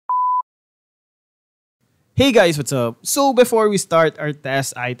Hey guys, what's up? So before we start our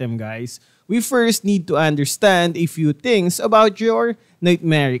test item guys, we first need to understand a few things about your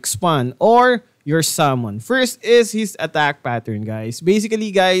Nightmaric spawn or your summon. First is his attack pattern guys.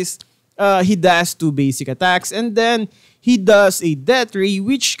 Basically guys, he does two basic attacks and then he does a Deathray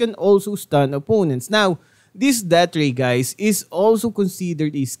which can also stun opponents. Now, this Deathray guys is also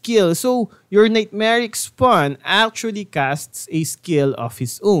considered a skill, so your Nightmaric spawn actually casts a skill of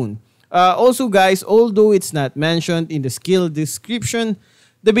his own. Also guys, although it's not mentioned in the skill description,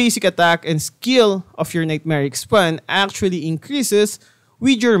 the basic attack and skill of your Nightmaric spawn actually increases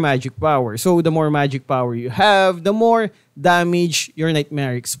with your magic power. So the more magic power you have, the more damage your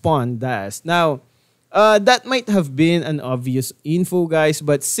Nightmaric spawn does. Now, that might have been an obvious info guys,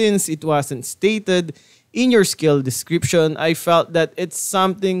 but since it wasn't stated in your skill description, I felt that it's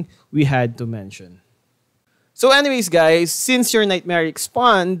something we had to mention. So anyways guys, since your Nightmaric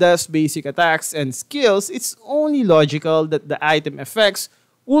spawn does basic attacks and skills, it's only logical that the item effects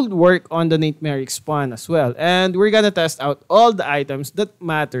would work on the Nightmaric spawn as well. And we're gonna test out all the items that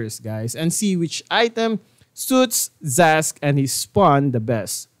matters guys and see which item suits Zhask and his spawn the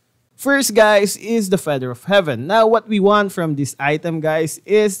best. First guys is the Feather of Heaven. Now what we want from this item guys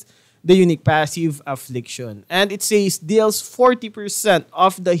is the unique passive Affliction. And it says deals 40%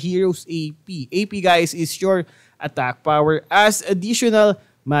 of the hero's AP. AP guys is your attack power as additional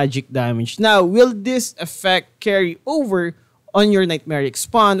magic damage. Now, will this effect carry over on your Nightmaric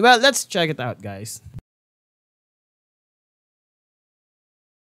spawn? Well, let's check it out guys.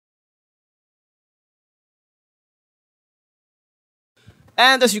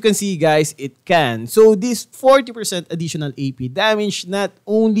 And as you can see guys, it can. So this 40% additional AP damage not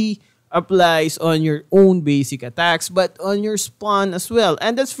only applies on your own basic attacks but on your spawn as well.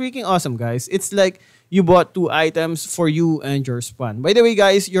 And that's freaking awesome guys. It's like you bought two items for you and your spawn. By the way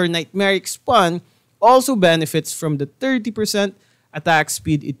guys, your Nightmaric spawn also benefits from the 30% attack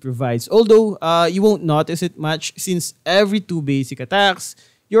speed it provides. Although you won't notice it much since every two basic attacks,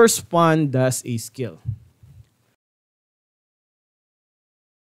 your spawn does a skill.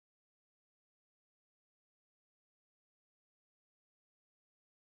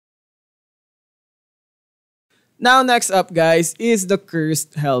 Now next up guys is the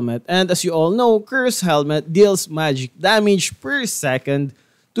Cursed Helmet, and as you all know, Cursed Helmet deals magic damage per second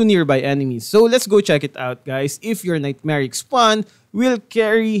to nearby enemies. So let's go check it out guys if your Nightmaric spawn will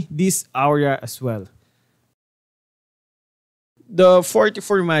carry this aura as well. The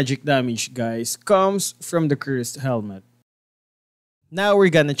 44 magic damage guys comes from the Cursed Helmet. Now we're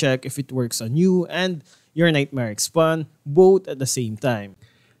gonna check if it works on you and your Nightmaric spawn both at the same time.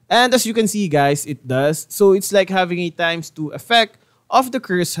 And as you can see guys, it does. So it's like having a ×2 effect of the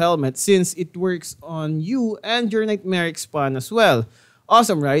Cursed Helmet since it works on you and your Nightmaric spawn as well.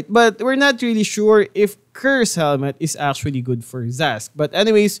 Awesome, right? But we're not really sure if Cursed Helmet is actually good for Zhask. But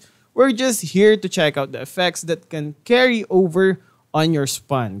anyways, we're just here to check out the effects that can carry over on your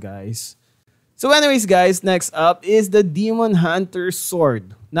spawn, guys. So anyways guys, next up is the Demon Hunter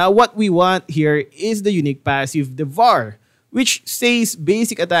Sword. Now what we want here is the unique passive Devour, which says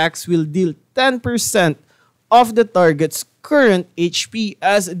basic attacks will deal 10% of the target's current HP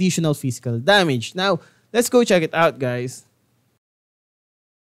as additional physical damage. Now, let's go check it out, guys.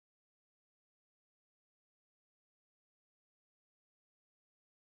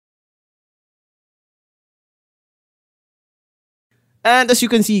 And as you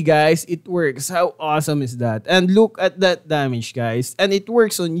can see, guys, it works. How awesome is that? And look at that damage, guys. And it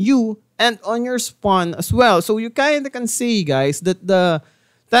works on you and on your spawn as well. So you kind of can say, guys, that the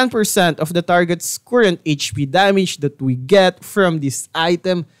 10% of the target's current HP damage that we get from this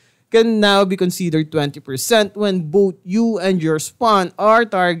item can now be considered 20% when both you and your spawn are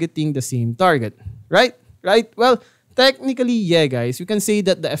targeting the same target. Right? Right? Well, technically, yeah, guys. You can say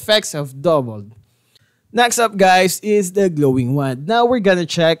that the effects have doubled. Next up, guys, is the Glowing Wand. Now, we're gonna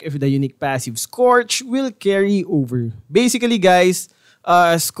check if the unique passive Scorch will carry over. Basically, guys,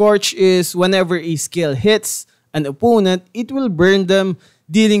 Scorch is whenever a skill hits an opponent, it will burn them,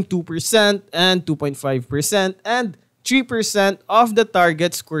 dealing 2% and 2.5% and 3% of the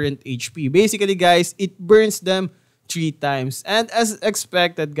target's current HP. Basically, guys, it burns them 3 times. And as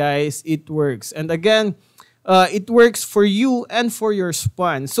expected, guys, it works. And again, it works for you and for your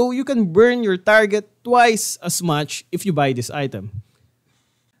spawn. So you can burn your target twice as much if you buy this item.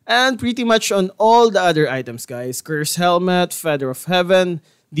 And pretty much on all the other items, guys, Cursed Helmet, Feather of Heaven,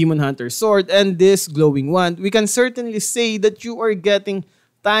 Demon Hunter Sword, and this Glowing Wand, we can certainly say that you are getting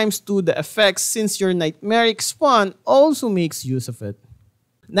 ×2 the effects since your Nightmaric spawn also makes use of it.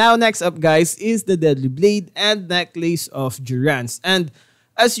 Now, next up, guys, is the Deadly Blade and Necklace of Durance. And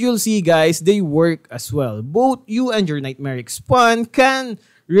as you'll see guys, they work as well. Both you and your Nightmaric spawn can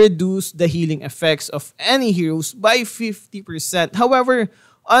reduce the healing effects of any heroes by 50%. However,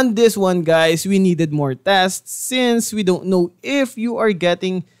 on this one guys, we needed more tests since we don't know if you are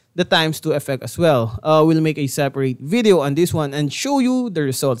getting the times 2 effect as well. We'll make a separate video on this one and show you the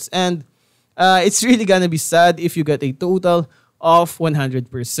results. And it's really gonna be sad if you get a total of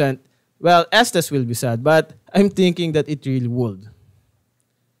 100%. Well, Estes will be sad, but I'm thinking that it really would.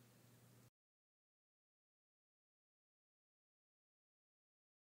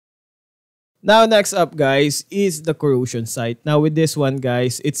 Now, next up, guys, is the corrosion sight. Now, with this one,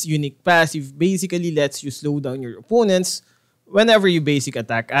 guys, its unique passive basically lets you slow down your opponents whenever you basic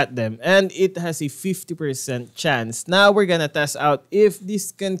attack at them, and it has a 50% chance. Now, we're gonna test out if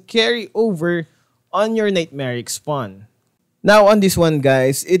this can carry over on your Nightmaric spawn. Now, on this one,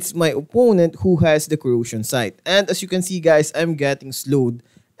 guys, it's my opponent who has the corrosion sight, and as you can see, guys, I'm getting slowed.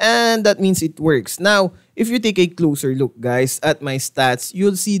 And that means it works. Now, if you take a closer look, guys, at my stats,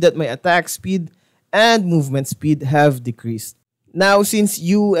 you'll see that my attack speed and movement speed have decreased. Now, since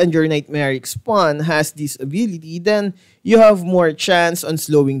you and your Nightmaric spawn has this ability, then you have more chance on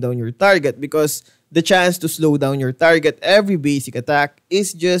slowing down your target because the chance to slow down your target every basic attack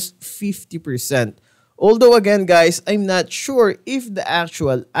is just 50%. Although again, guys, I'm not sure if the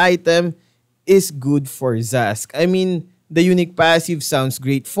actual item is good for Zhask. I mean, the unique passive sounds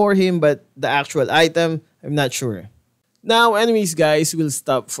great for him, but the actual item, I'm not sure. Now, anyways, guys, we'll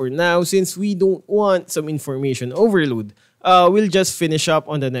stop for now since we don't want some information overload. We'll just finish up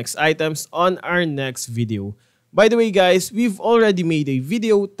on the next items on our next video. By the way, guys, we've already made a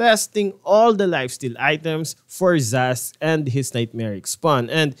video testing all the lifesteal items for Zhask and his Nightmaric spawn.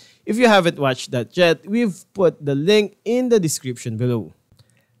 And if you haven't watched that yet, we've put the link in the description below.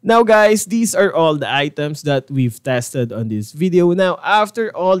 Now guys, these are all the items that we've tested on this video. Now,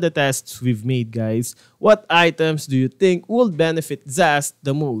 after all the tests we've made, guys, what items do you think will benefit Zhask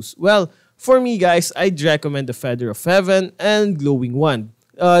the most? Well, for me, guys, I'd recommend the Feather of Heaven and Glowing Wand.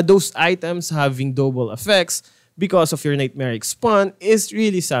 Those items having double effects because of your Nightmaric spawn is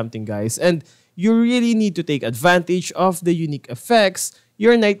really something, guys. And you really need to take advantage of the unique effects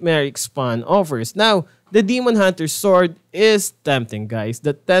your Nightmaric spawn offers. Now, the Demon Hunter's sword is tempting, guys.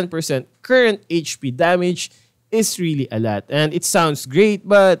 The 10% current HP damage is really a lot. And it sounds great,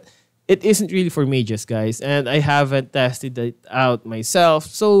 but it isn't really for mages, guys. And I haven't tested it out myself,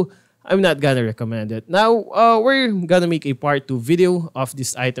 so I'm not gonna recommend it. Now, we're gonna make a part 2 video of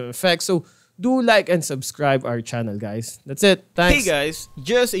this item effect. So, do like and subscribe our channel, guys. That's it. Thanks. Hey guys,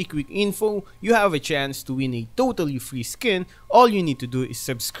 just a quick info. You have a chance to win a totally free skin. All you need to do is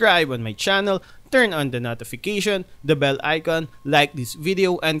subscribe on my channel, turn on the notification, the bell icon, like this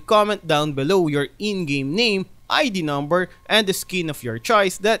video, and comment down below your in-game name, ID number, and the skin of your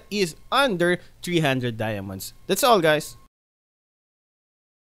choice that is under 300 diamonds. That's all, guys.